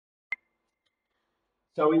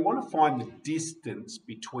So we want to find the distance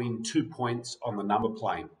between 2 points on the number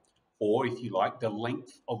plane, or if you like, the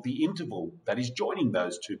length of the interval that is joining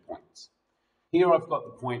those 2 points. Here I've got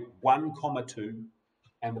the point 1, 2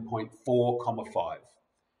 and the point 4, 5.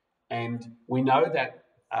 And we know that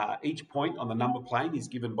each point on the number plane is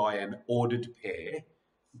given by an ordered pair.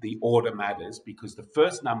 The order matters because the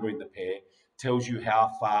first number in the pair tells you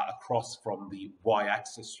how far across from the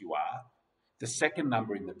y-axis you are. The second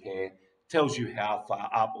number in the pair tells you how far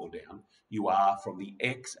up or down you are from the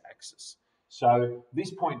x-axis. So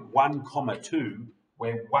this point 1, 2,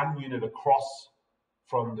 we're 1 unit across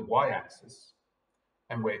from the y-axis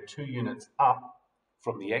and we're 2 units up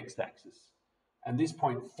from the x-axis. And this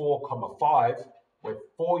point 4, 5, we're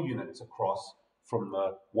 4 units across from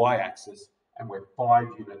the y-axis and we're 5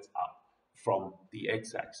 units up from the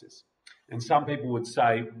x-axis. And some people would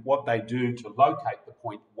say what they do to locate the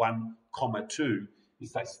point 1, 2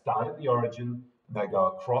 is they start at the origin, they go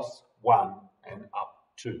across 1 and up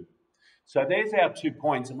 2. So there's our 2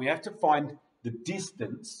 points and we have to find the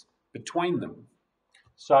distance between them.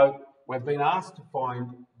 So we've been asked to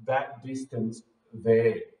find that distance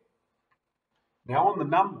there. Now on the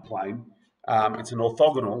number plane, it's an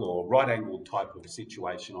orthogonal or right-angled type of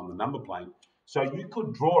situation on the number plane. So you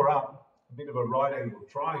could draw up a bit of a right-angled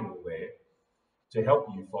triangle there to help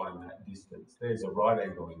you find that distance. There's a right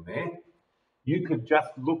angle in there. You could just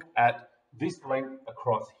look at this length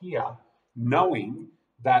across here, knowing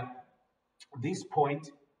that this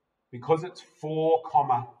point, because it's 4,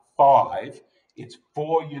 5, it's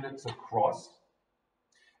 4 units across.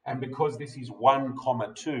 And because this is 1,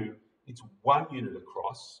 2, it's 1 unit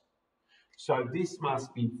across. So this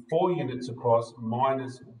must be 4 units across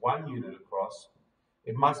minus 1 unit across.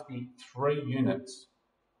 It must be 3 units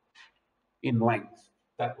in length,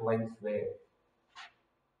 that length there.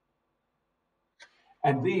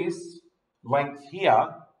 And this length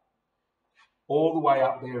here, all the way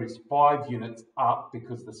up there is 5 units up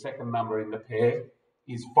because the second number in the pair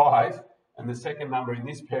is 5 and the second number in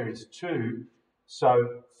this pair is 2.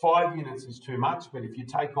 So 5 units is too much, but if you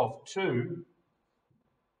take off 2,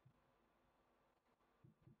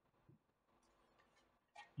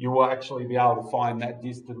 you will actually be able to find that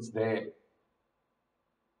distance there.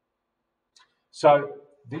 So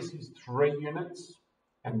this is 3 units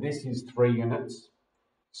and this is 3 units.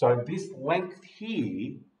 So this length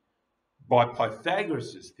here, by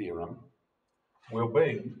Pythagoras' theorem, will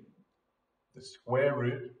be the square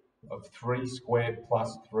root of 3 squared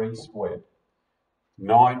plus 3 squared.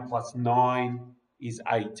 9 plus 9 is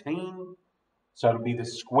 18, so it'll be the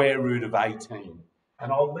square root of 18.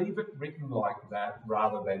 And I'll leave it written like that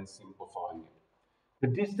rather than simplifying it. The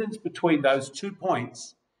distance between those 2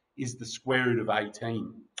 points is the square root of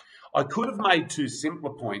 18. I could have made 2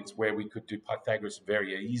 simpler points where we could do Pythagoras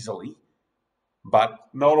very easily, but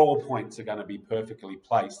not all points are going to be perfectly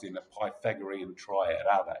placed in a Pythagorean triad,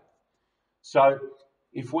 are they? So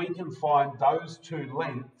if we can find those 2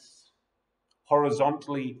 lengths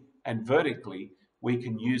horizontally and vertically, we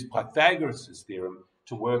can use Pythagoras' theorem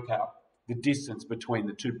to work out the distance between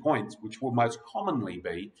the 2 points, which will most commonly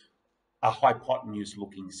be a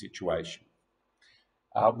hypotenuse-looking situation.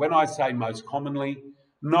 When I say most commonly,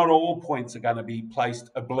 not all points are going to be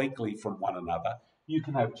placed obliquely from one another. You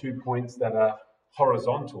can have 2 points that are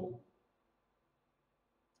horizontal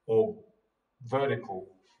or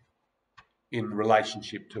vertical in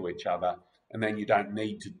relationship to each other, and then you don't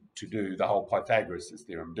need to do the whole Pythagoras'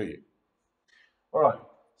 theorem, do you? All right,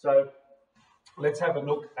 so let's have a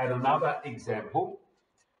look at another example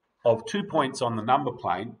of 2 points on the number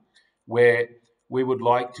plane where we would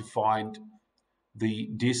like to find the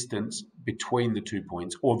distance between the 2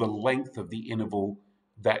 points or the length of the interval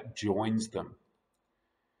that joins them.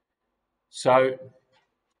 So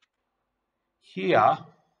here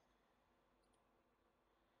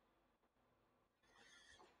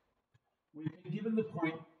we've been given the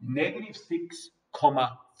point -6,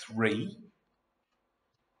 3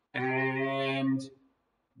 and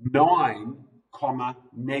 9,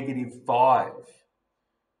 -5.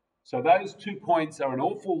 So those 2 points are an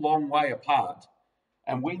awful long way apart,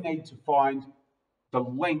 and we need to find the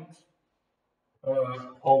length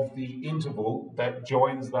of the interval that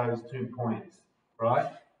joins those 2 points,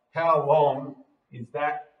 right? How long is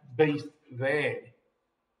that beast there?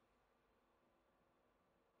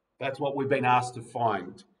 That's what we've been asked to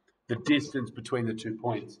find, the distance between the 2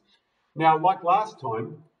 points. Now, like last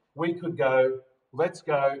time, we could go, let's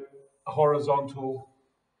go horizontal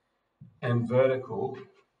and vertical.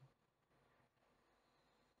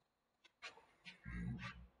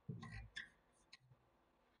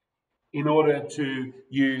 In order to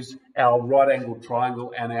use our right-angled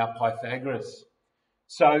triangle and our Pythagoras.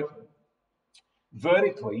 So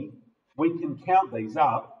vertically, we can count these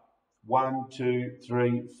up. 1, 2,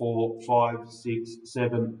 3, 4, 5, 6,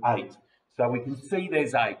 7, 8. So we can see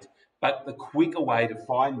there's 8. But the quicker way to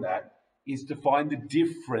find that is to find the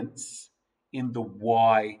difference in the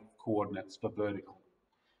y coordinates for vertical.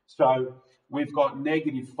 So we've got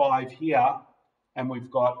 -5 here, and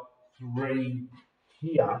we've got 3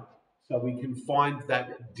 here. So we can find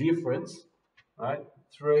that difference, right?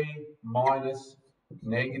 3 minus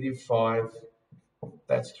 -5,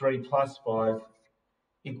 that's 3 plus 5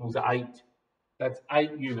 equals 8. That's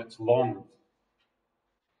 8 units long.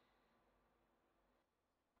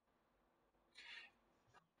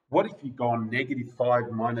 What if you'd gone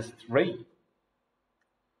 -5 minus 3?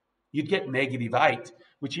 You'd get -8,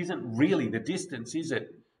 which isn't really the distance, is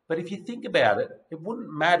it? But if you think about it, it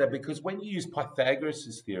wouldn't matter, because when you use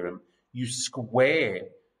Pythagoras' theorem, you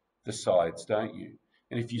square the sides, don't you?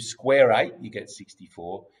 And if you square 8, you get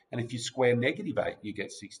 64. And if you square -8, you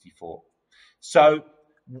get 64. So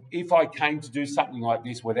if I came to do something like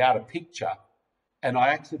this without a picture, and I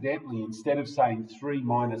accidentally, instead of saying 3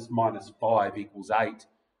 minus -5 equals 8,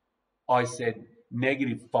 I said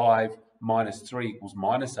 -5 minus 3 equals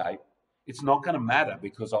 -8, it's not going to matter,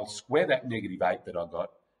 because I'll square that -8 that I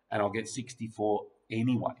got, and I'll get 64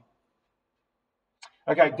 anyway.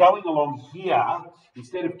 Okay, going along here,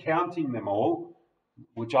 instead of counting them all,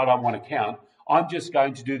 which I don't want to count, I'm just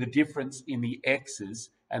going to do the difference in the x's,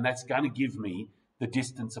 and that's going to give me the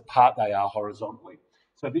distance apart they are horizontally.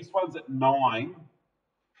 So this one's at 9,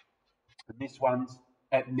 and this one's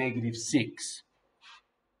at -6.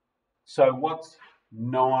 So what's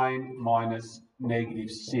 9 minus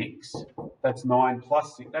 -6? That's 9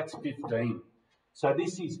 plus 6, that's 15. So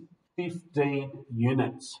this is 15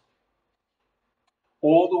 units.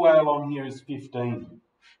 All the way along here is 15,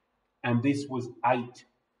 and this was 8.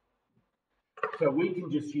 So we can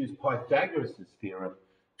just use Pythagoras' theorem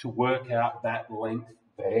to work out that length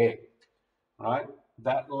there, right?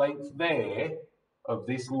 That length there of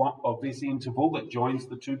this interval that joins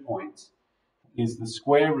the 2 points is the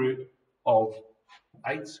square root of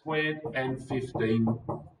 8 squared and 15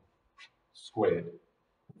 squared.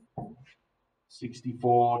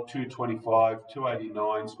 64, 225,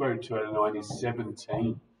 289, square root of 289 is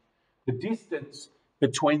 17. The distance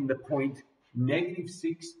between the point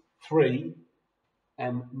 -6, 3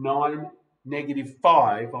 and 9,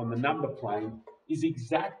 -5 on the number plane is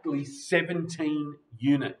exactly 17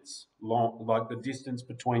 units long, like the distance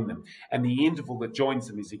between them. And the interval that joins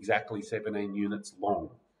them is exactly 17 units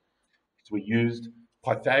long. So we used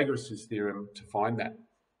Pythagoras' theorem to find that.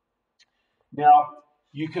 Now,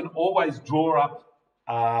 you can always draw up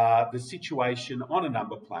the situation on a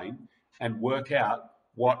number plane and work out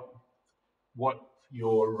what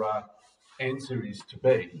your answer is to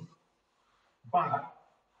be. But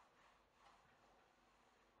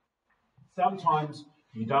sometimes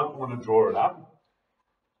you don't want to draw it up,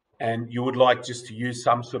 and you would like just to use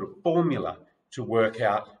some sort of formula to work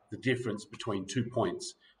out the difference between 2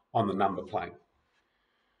 points on the number plane.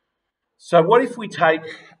 So what if we take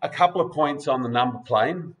a couple of points on the number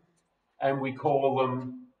plane and we call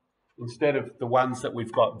them, instead of the ones that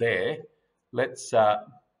we've got there, let's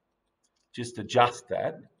just adjust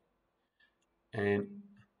that, and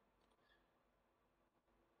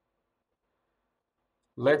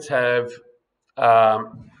let's have a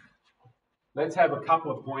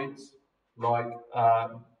couple of points like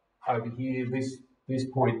over here. This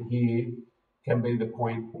point here can be the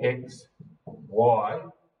point x, y.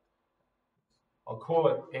 I'll call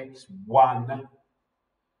it x1,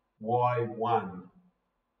 y1.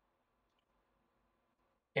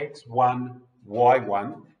 x1,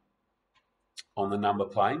 y1 on the number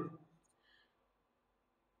plane.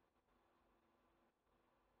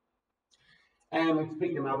 And let's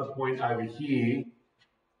pick another point over here,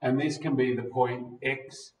 and this can be the point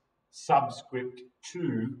x subscript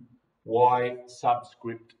 2, y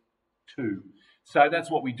subscript 2. So that's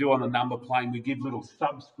what we do on the number plane. We give little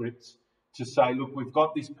subscripts to say, look, we've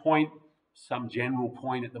got this point, some general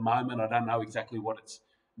point at the moment. I don't know exactly what its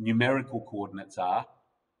numerical coordinates are.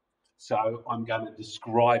 So I'm going to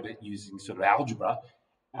describe it using sort of algebra.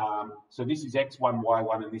 So this is x1,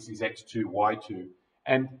 y1, and this is x2, y2.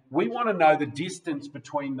 And we want to know the distance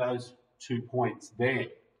between those 2 points there,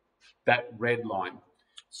 that red line.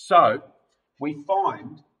 So we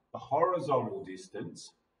find the horizontal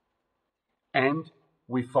distance and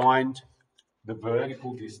we find the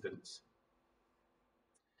vertical distance,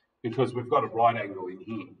 because we've got a right angle in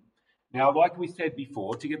here. Now, like we said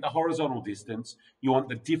before, to get the horizontal distance, you want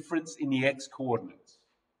the difference in the x coordinates.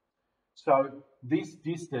 So this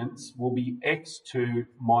distance will be x2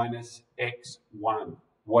 minus x1,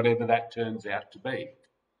 whatever that turns out to be.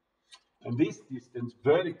 And this distance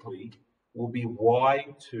vertically will be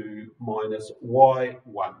y2 minus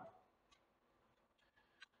y1.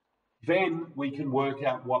 Then we can work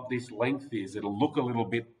out what this length is. It'll look a little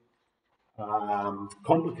bit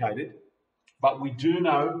complicated, but we do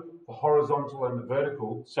know the horizontal and the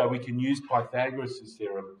vertical, so we can use Pythagoras'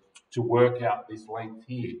 theorem to work out this length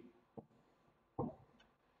here.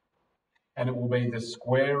 And it will be the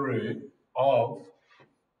square root of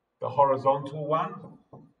the horizontal one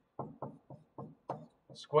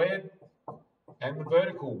squared and the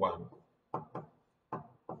vertical one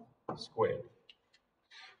squared.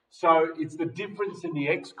 So it's the difference in the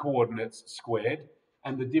x coordinates squared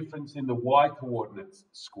and the difference in the y coordinates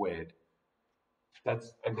squared.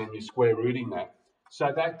 And then you're square rooting that.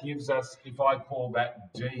 So that gives us, if I call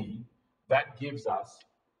that d, that gives us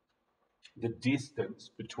the distance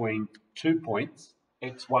between 2 points,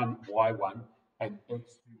 x1, y1, and x2,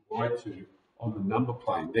 y2 on the number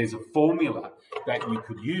plane. There's a formula that you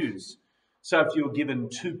could use. So if you were given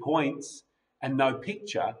 2 points and no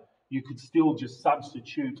picture, you could still just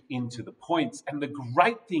substitute into the points. And the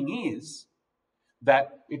great thing is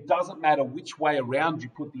that it doesn't matter which way around you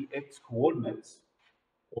put the x coordinates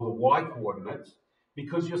or the y coordinates,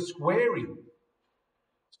 because you're squaring.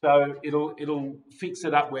 So it'll fix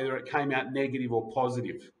it up whether it came out negative or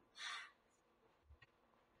positive.